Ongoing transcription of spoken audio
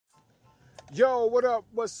Yo, what up?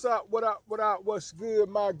 What's up? What up? What up? What's good,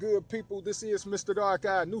 my good people? This is Mr. Dark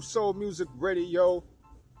Eye, New Soul Music Radio,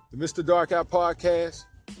 the Mr. Dark Eye Podcast,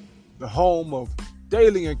 the home of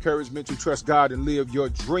daily encouragement to trust God and live your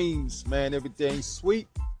dreams. Man, everything's sweet,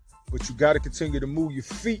 but you got to continue to move your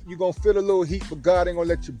feet. You're going to feel a little heat, but God ain't going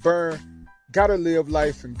to let you burn. Got to live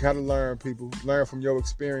life and got to learn, people. Learn from your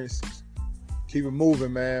experiences. Keep it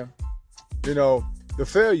moving, man. You know, the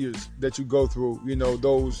failures that you go through, you know,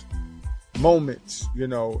 those moments, you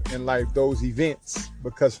know, in life, those events,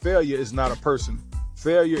 because failure is not a person.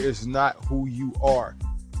 Failure is not who you are.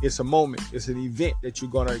 It's a moment. It's an event that you're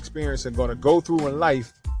going to experience and going to go through in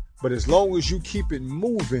life. But as long as you keep it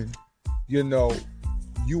moving, you know,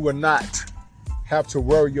 you will not have to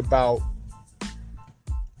worry about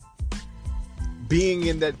being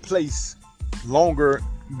in that place longer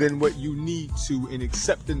than what you need to, and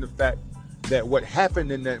accepting the fact that what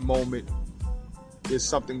happened in that moment is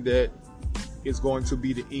something that is going to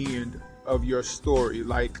be the end of your story.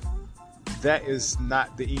 Like, that is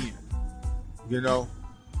not the end. You know,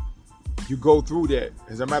 you go through that.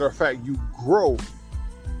 As a matter of fact, you grow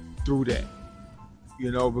through that,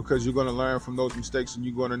 you know, because you're going to learn from those mistakes and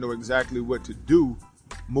you're going to know exactly what to do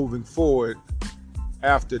moving forward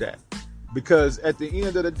after that. Because at the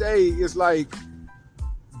end of the day, it's like,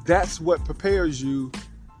 that's what prepares you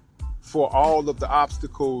for all of the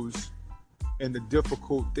obstacles and the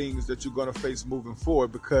difficult things that you're going to face moving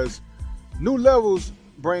forward, because new levels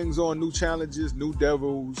brings on new challenges, new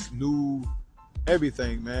devils, new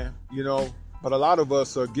everything, man, you know. But a lot of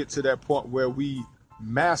us get to that point where we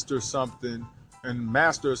master something and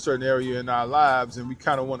master a certain area in our lives, and we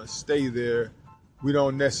kind of want to stay there. We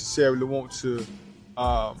don't necessarily want to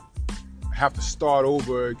have to start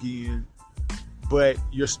over again, but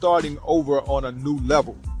you're starting over on a new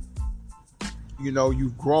level. You know,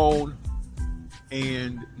 you've grown,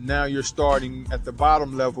 and now you're starting at the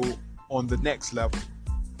bottom level on the next level.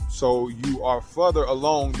 So you are further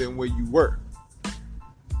along than where you were,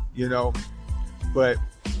 you know. But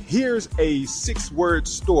here's a 6-word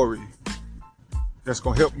story that's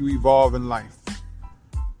going to help you evolve in life.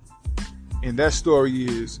 And that story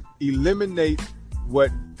is: eliminate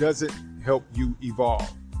what doesn't help you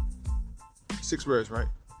evolve. 6 words, right?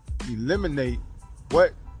 Eliminate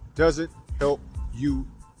what doesn't help you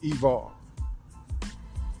evolve.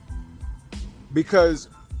 Because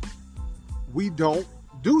we don't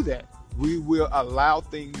do that. We will allow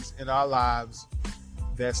things in our lives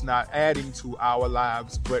that's not adding to our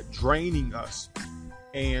lives, but draining us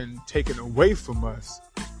and taking away from us,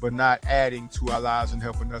 but not adding to our lives and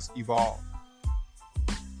helping us evolve.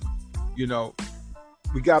 You know,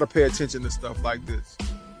 we got to pay attention to stuff like this.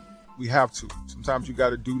 We have to. Sometimes you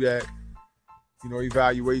got to do that, you know,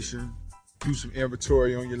 evaluation, do some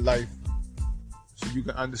inventory on your life, so you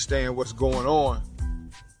can understand what's going on,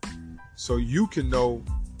 so you can know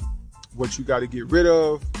what you got to get rid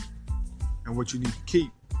of and what you need to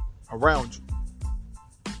keep around you.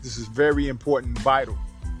 This is very important, vital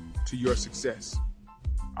to your success.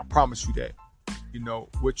 I promise you that. You know,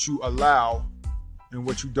 what you allow and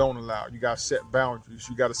what you don't allow. You got to set boundaries.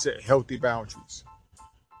 You got to set healthy boundaries.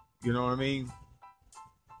 You know what I mean?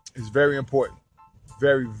 It's very important.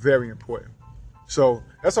 Very, very important. So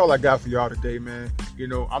that's all I got for y'all today, man. You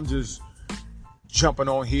know, I'm just jumping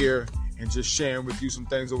on here and just sharing with you some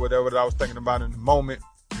things or whatever that I was thinking about in the moment.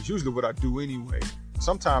 It's usually what I do anyway.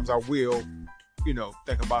 Sometimes I will, you know,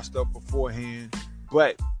 think about stuff beforehand,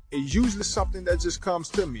 but it's usually something that just comes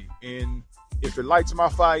to me. And if it lights my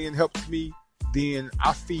fire and helps me, then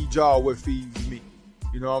I feed y'all what feeds me.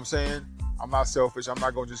 You know what I'm saying? I'm not selfish. I'm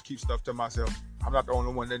not going to just keep stuff to myself. I'm not the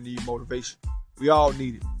only one that needs motivation. We all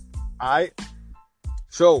need it. All right?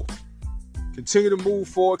 So, continue to move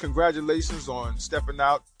forward. Congratulations on stepping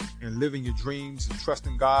out and living your dreams and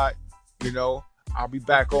trusting God. You know, I'll be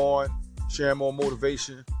back on, sharing more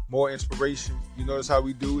motivation, more inspiration. You notice how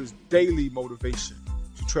we do is daily motivation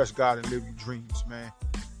to trust God and live your dreams, man.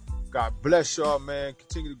 God bless y'all, man.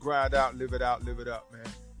 Continue to grind out, live it out, live it up, man.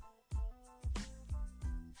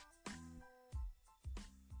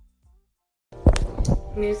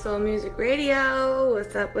 New Soul Music Radio.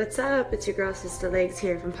 What's up? What's up? It's your girl Sister Legs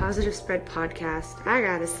here from Positive Spread Podcast. I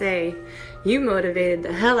gotta say, you motivated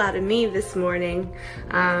the hell out of me this morning.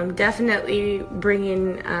 Definitely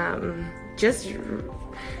bringing, just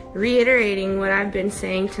reiterating what I've been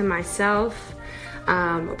saying to myself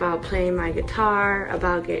about playing my guitar,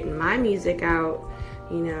 about getting my music out.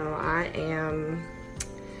 You know, I am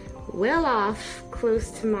well off,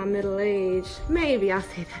 close to my middle age. Maybe I'll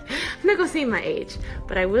say that. I'm not gonna say my age,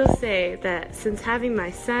 but I will say that since having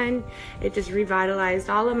my son, it just revitalized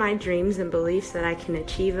all of my dreams and beliefs that I can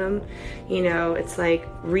achieve them. You know, it's like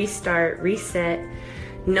restart, reset,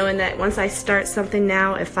 knowing that once I start something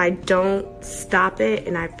now, if I don't stop it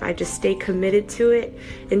and if I just stay committed to it,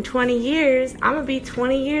 in 20 years, I'm gonna be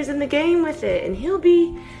 20 years in the game with it, and he'll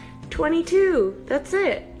be 22. That's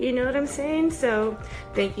it. You know what I'm saying? So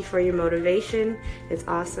thank you for your motivation. It's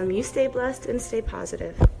awesome. You stay blessed and stay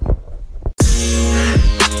positive.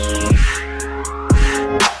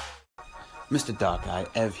 Mr. Dark Eye,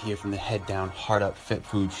 Ev here from the Head Down, Heart Up, Fit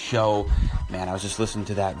Food show. Man, I was just listening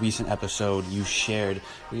to that recent episode you shared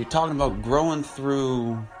where you're talking about growing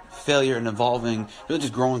through failure and evolving, really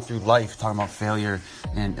just growing through life, talking about failure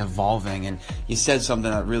and evolving. And you said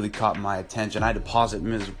something that really caught my attention. I had to pause it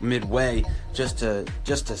midway just to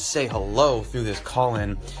say hello through this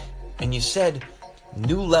call-in. And you said,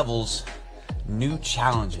 new levels, new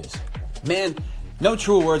challenges. Man, no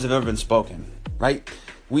truer words have ever been spoken, right?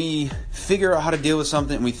 We figure out how to deal with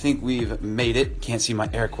something and we think we've made it. Can't see my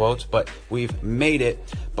air quotes, but we've made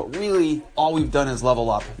it. But really, all we've done is level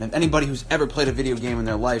up. And anybody who's ever played a video game in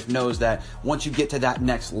their life knows that once you get to that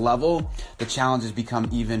next level, the challenges become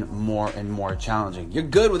even more and more challenging. You're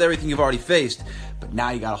good with everything you've already faced, but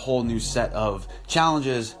now you got a whole new set of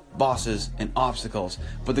challenges, bosses, and obstacles.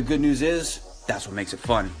 But the good news is, that's what makes it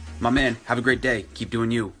fun. My man, have a great day. Keep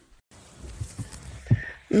doing you.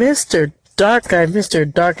 Mr. Dark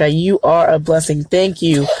Eye, you are a blessing. Thank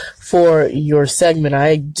you for your segment.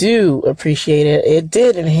 I do appreciate it. It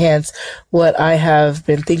did enhance what I have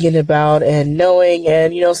been thinking about and knowing.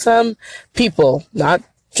 And, you know, some people, not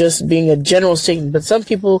just being a general statement, but some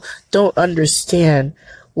people don't understand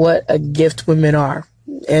what a gift women are.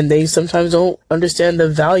 And they sometimes don't understand the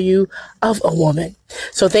value of a woman.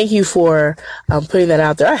 So thank you for putting that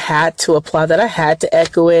out there. I had to applaud that. I had to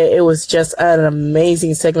echo it. It was just an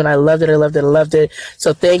amazing segment. I loved it.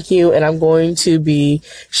 So thank you. And I'm going to be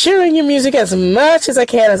sharing your music as much as I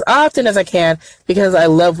can, as often as I can, because I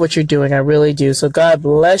love what you're doing. I really do. So God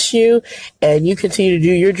bless you. And you continue to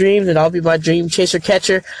do your dreams, and I'll be my dream chaser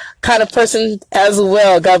catcher kind of person as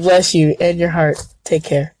well. God bless you and your heart. Take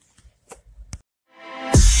care.